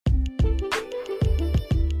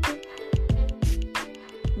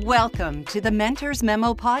Welcome to the Mentor's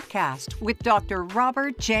Memo podcast with Dr.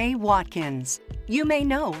 Robert J. Watkins. You may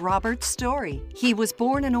know Robert's story. He was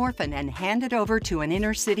born an orphan and handed over to an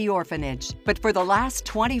inner-city orphanage. But for the last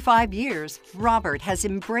 25 years, Robert has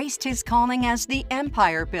embraced his calling as the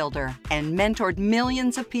empire builder and mentored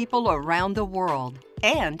millions of people around the world.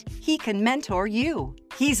 And he can mentor you.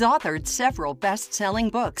 He's authored several best-selling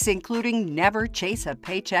books, including Never Chase a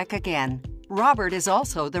Paycheck Again. Robert is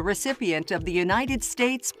also the recipient of the United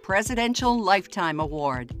States Presidential Lifetime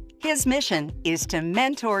Award. His mission is to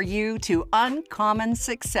mentor you to uncommon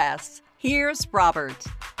success. Here's Robert.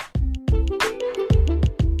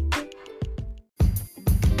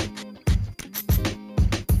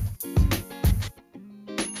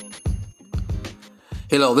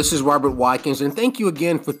 Hello, this is Robert Watkins, and thank you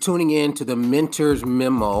again for tuning in to the Mentor's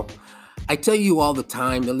Memo. I tell you all the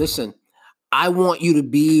time that listen, I want you to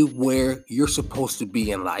be where you're supposed to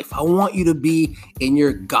be in life. I want you to be in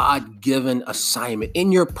your God-given assignment,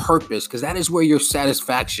 in your purpose, because that is where your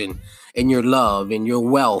satisfaction and your love and your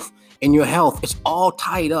wealth and your health is all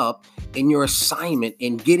tied up in your assignment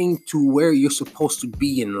and getting to where you're supposed to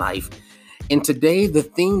be in life. And today, the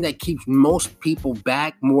thing that keeps most people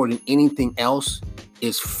back more than anything else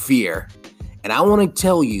is fear. And I want to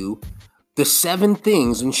tell you the 7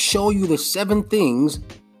 things and show you the 7 things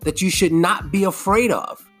that you should not be afraid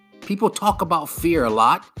of. People talk about fear a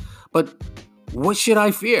lot, but what should I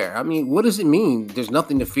fear? I mean, what does it mean? There's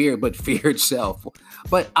nothing to fear but fear itself.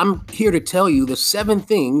 But I'm here to tell you the 7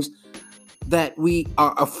 things that we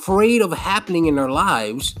are afraid of happening in our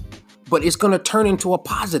lives, but it's going to turn into a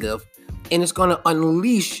positive and it's going to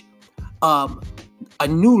unleash a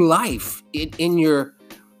new life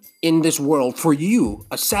in this world for you,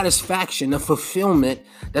 a satisfaction, a fulfillment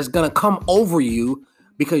that's going to come over you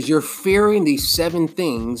because you're fearing these 7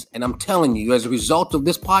 things. And I'm telling you, as a result of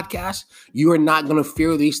this podcast, you are not going to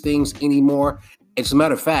fear these things anymore. As a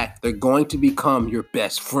matter of fact, they're going to become your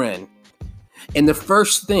best friend. And the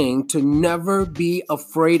first thing to never be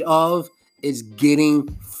afraid of is getting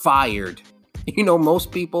fired. You know,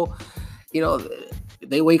 most people,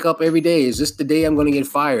 they wake up every day. Is this the day I'm going to get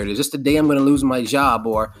fired? Is this the day I'm going to lose my job?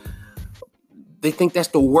 Or they think that's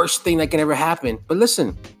the worst thing that can ever happen. But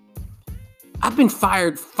listen, I've been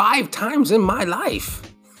fired 5 times in my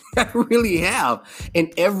life. I really have.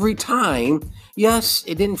 And every time, yes,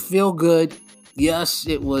 it didn't feel good. Yes,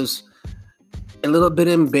 it was a little bit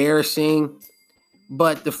embarrassing.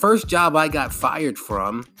 But the first job I got fired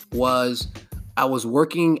from was I was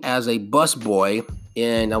working as a busboy,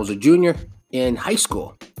 and I was a junior in high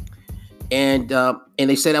school. And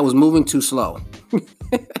they said I was moving too slow.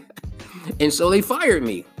 And so they fired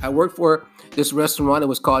me. I worked for this restaurant. It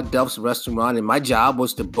was called Duff's Restaurant, and my job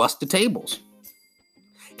was to bust the tables.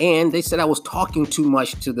 And they said I was talking too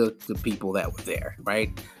much to the people that were there, right?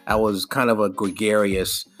 I was kind of a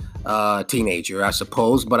gregarious teenager, I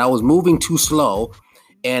suppose, but I was moving too slow.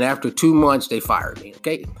 And after 2 months, they fired me,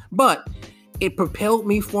 okay? But it propelled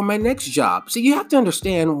me for my next job. So you have to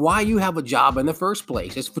understand why you have a job in the first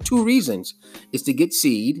place. It's for 2 reasons. It's to get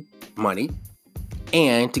seed money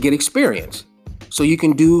and to get experience so you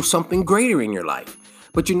can do something greater in your life.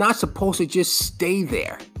 But you're not supposed to just stay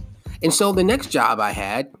there. And so the next job I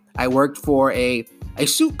had, I worked for a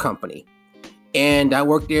suit company. And I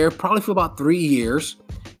worked there probably for about 3 years.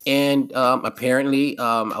 And apparently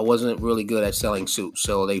I wasn't really good at selling suits.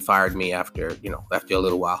 So they fired me after a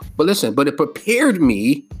little while. But listen, it prepared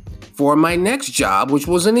me for my next job, which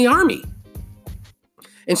was in the Army.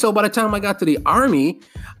 And so by the time I got to the Army,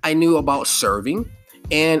 I knew about serving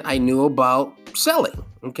and I knew about selling.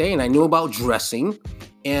 Okay. And I knew about dressing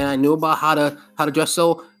and I knew about how to dress.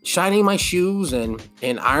 So shining my shoes and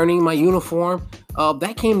ironing my uniform,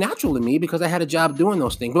 that came natural to me because I had a job doing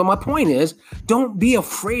those things. But my point is, don't be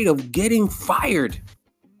afraid of getting fired.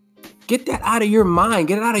 Get that out of your mind.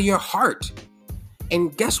 Get it out of your heart.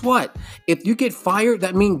 And guess what? If you get fired,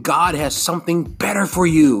 that means God has something better for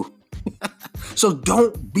you. So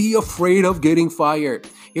don't be afraid of getting fired.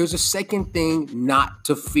 Here's a second thing not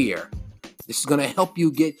to fear. This is going to help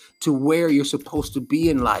you get to where you're supposed to be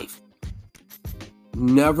in life.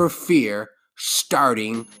 Never fear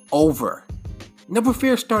starting over. Never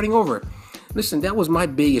fear starting over. Listen, that was my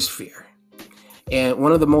biggest fear. And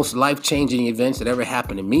one of the most life-changing events that ever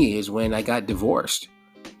happened to me is when I got divorced.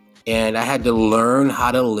 And I had to learn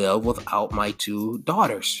how to live without my 2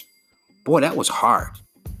 daughters. Boy, that was hard.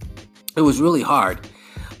 It was really hard.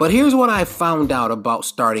 But here's what I found out about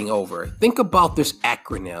starting over. Think about this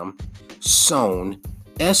acronym, SOWN,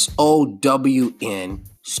 SOWN,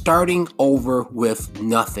 starting over with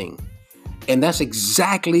nothing. And that's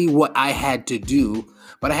exactly what I had to do.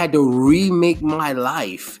 But I had to remake my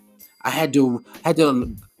life. I had to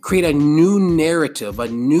create a new narrative, a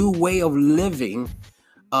new way of living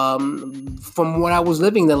from what I was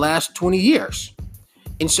living the last 20 years.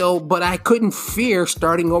 And so, but I couldn't fear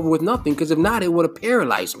starting over with nothing, because if not, it would have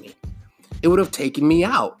paralyzed me. It would have taken me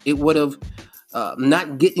out. It would have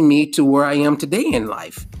not getting me to where I am today in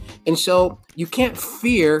life. And so you can't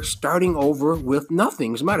fear starting over with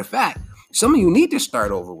nothing. As a matter of fact, some of you need to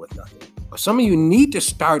start over with nothing. Or some of you need to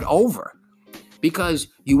start over because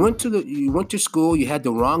you went to school, you had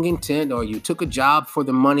the wrong intent, or you took a job for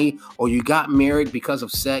the money, or you got married because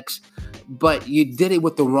of sex, but you did it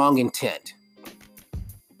with the wrong intent.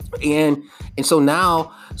 And so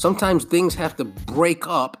now sometimes things have to break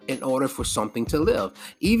up in order for something to live.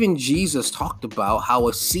 Even Jesus talked about how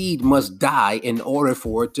a seed must die in order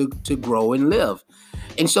for it to grow and live.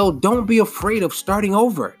 And so don't be afraid of starting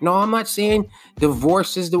over. No, I'm not saying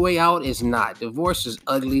divorce is the way out. It's not. Divorce is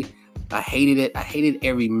ugly. I hated it. I hated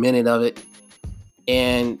every minute of it.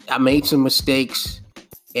 And I made some mistakes,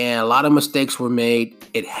 and a lot of mistakes were made.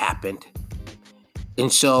 It happened.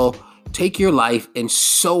 And so take your life and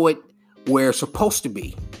sow it where it's supposed to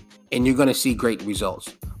be, and you're going to see great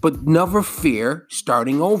results. But never fear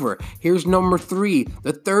starting over. Here's number 3,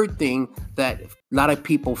 the third thing that a lot of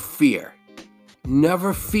people fear.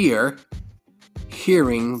 Never fear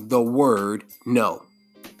hearing the word no.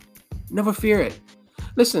 Never fear it.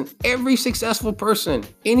 Listen, every successful person,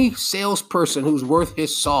 any salesperson who's worth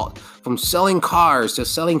his salt, from selling cars to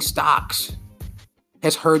selling stocks,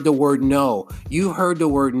 has heard the word no. You heard the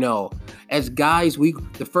word no. As guys,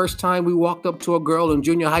 the first time we walked up to a girl in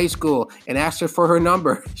junior high school and asked her for her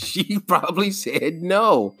number, she probably said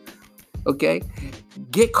no. Okay?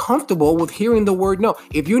 Get comfortable with hearing the word no.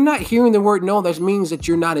 If you're not hearing the word no, that means that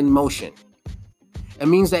you're not in motion. It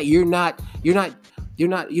means that you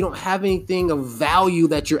don't have anything of value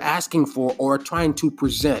that you're asking for or trying to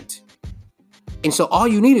present. And so all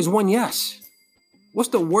you need is one yes. What's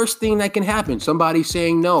the worst thing that can happen? Somebody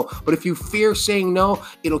saying no. But if you fear saying no,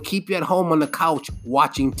 it'll keep you at home on the couch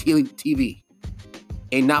watching TV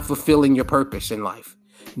and not fulfilling your purpose in life.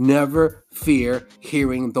 Never fear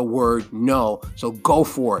hearing the word no. So go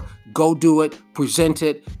for it. Go do it. Present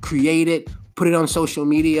it. Create it. Put it on social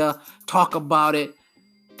media. Talk about it.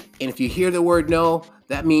 And if you hear the word no,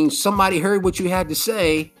 that means somebody heard what you had to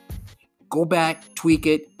say. Go back, tweak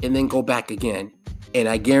it, and then go back again. And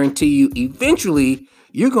I guarantee you, eventually,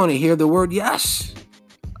 you're going to hear the word yes.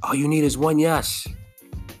 All you need is one yes.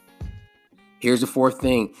 Here's the fourth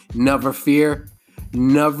thing. Never fear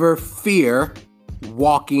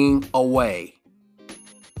walking away.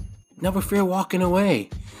 Never fear walking away.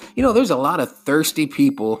 You know, there's a lot of thirsty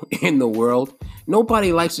people in the world.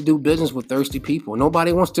 Nobody likes to do business with thirsty people.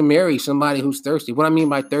 Nobody wants to marry somebody who's thirsty. What I mean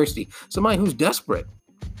by thirsty, somebody who's desperate.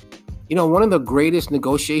 You know, one of the greatest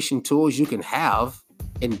negotiation tools you can have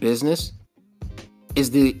in business is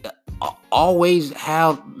to always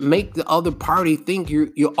make the other party think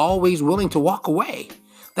you're always willing to walk away.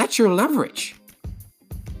 That's your leverage.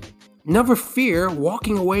 Never fear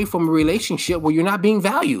walking away from a relationship where you're not being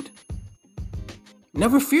valued.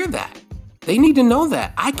 Never fear that. They need to know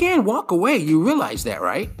that. I can't walk away. You realize that,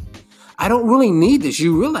 right? I don't really need this.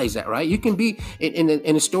 You realize that, right? You can be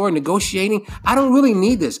in a store negotiating. I don't really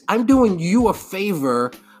need this. I'm doing you a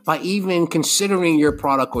favor by even considering your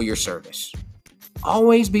product or your service.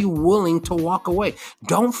 Always be willing to walk away.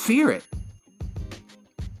 Don't fear it.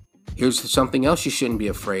 Here's something else you shouldn't be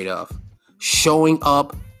afraid of. Showing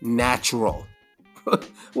up natural. What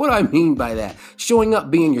do I mean by that? Showing up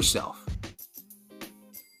being yourself.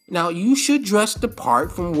 Now, you should dress the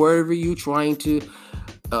part from wherever you're trying to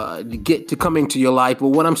get to come into your life. But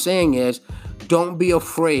what I'm saying is, don't be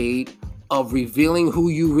afraid of revealing who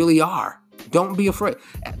you really are. Don't be afraid.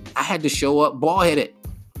 I had to show up bald-headed.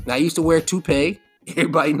 Now, I used to wear a toupee.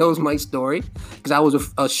 Everybody knows my story because I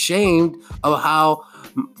was ashamed of how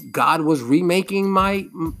God was remaking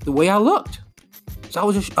the way I looked. So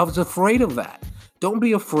I was afraid of that. Don't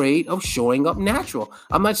be afraid of showing up natural.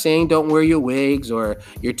 I'm not saying don't wear your wigs or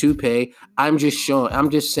your toupee. I'm just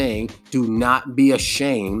saying do not be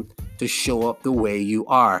ashamed to show up the way you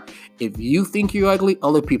are. If you think you're ugly,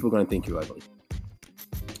 other people are going to think you're ugly.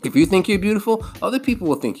 If you think you're beautiful, other people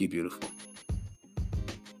will think you're beautiful.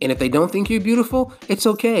 And if they don't think you're beautiful, it's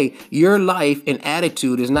okay. Your life and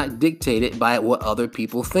attitude is not dictated by what other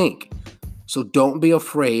people think. So don't be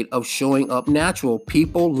afraid of showing up natural.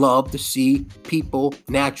 People love to see people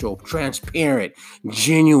natural, transparent,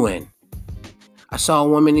 genuine. I saw a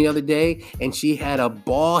woman the other day and she had a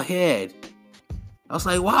bald head. I was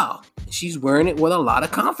like, wow, she's wearing it with a lot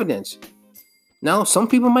of confidence. Now, some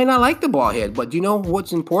people might not like the bald head, but you know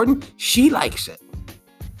what's important? She likes it.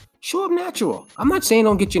 Show up natural. I'm not saying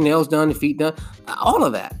don't get your nails done, the feet done, all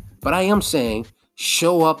of that. But I am saying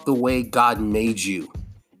show up the way God made you,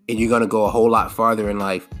 and you're going to go a whole lot farther in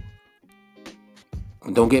life.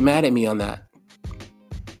 Don't get mad at me on that.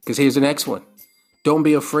 Because here's the next one. Don't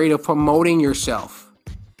be afraid of promoting yourself.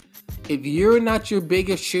 If you're not your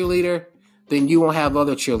biggest cheerleader, then you won't have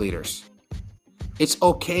other cheerleaders. It's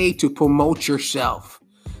okay to promote yourself.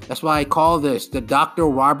 That's why I call this the Dr.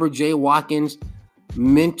 Robert J. Watkins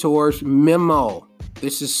Mentors Memo.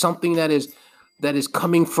 This is something that is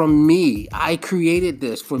coming from me. I created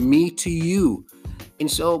this for me to you. And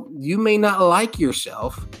so you may not like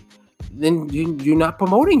yourself, then you're not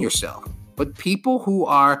promoting yourself. But people who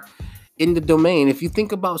are in the domain, if you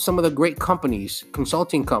think about some of the great companies,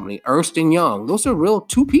 consulting company, Ernst & Young, those are real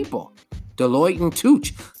two people. Deloitte and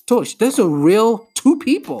Touche, those are real two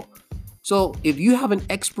people. So if you have an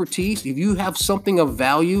expertise, if you have something of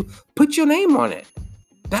value, put your name on it.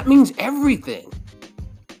 That means everything.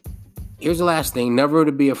 Here's the last thing, never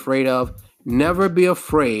to be afraid of. Never be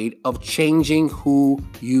afraid of changing who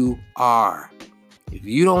you are. If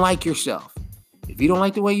you don't like yourself, if you don't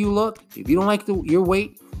like the way you look, if you don't like your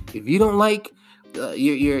weight, if you don't like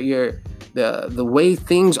the way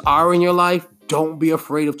things are in your life, don't be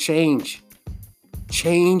afraid of change.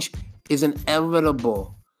 Change is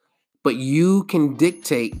inevitable, but you can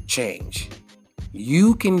dictate change.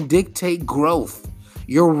 You can dictate growth.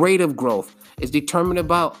 Your rate of growth is determined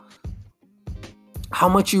about how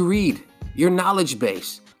much you read, your knowledge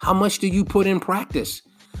base. How much do you put in practice?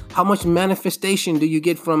 How much manifestation do you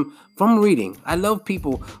get from reading? I love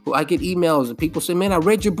people who I get emails and people say, man, I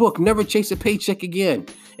read your book, Never Chase a Paycheck Again.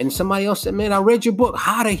 And somebody else said, man, I read your book,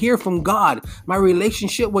 How to Hear from God. My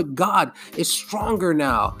relationship with God is stronger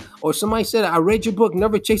now. Or somebody said, I read your book,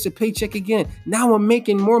 Never Chase a Paycheck Again. Now I'm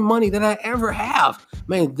making more money than I ever have.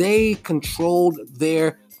 Man, they controlled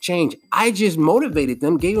their change. I just motivated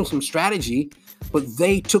them, gave them some strategy, but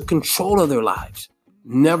they took control of their lives.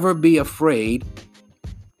 Never be afraid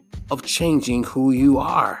of changing who you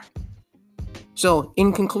are. So,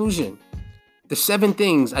 in conclusion, the 7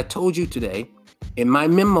 things I told you today in my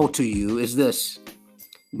memo to you is this.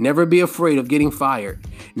 Never be afraid of getting fired.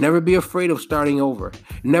 Never be afraid of starting over.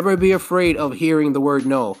 Never be afraid of hearing the word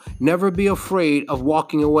no. Never be afraid of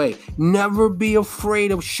walking away. Never be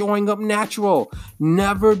afraid of showing up natural.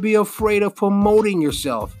 Never be afraid of promoting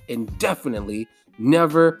yourself. And definitely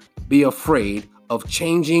never be afraid of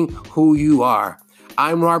changing who you are.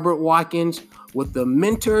 I'm Robert Watkins with the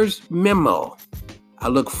Mentors Memo. I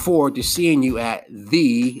look forward to seeing you at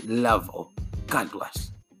the level. God bless.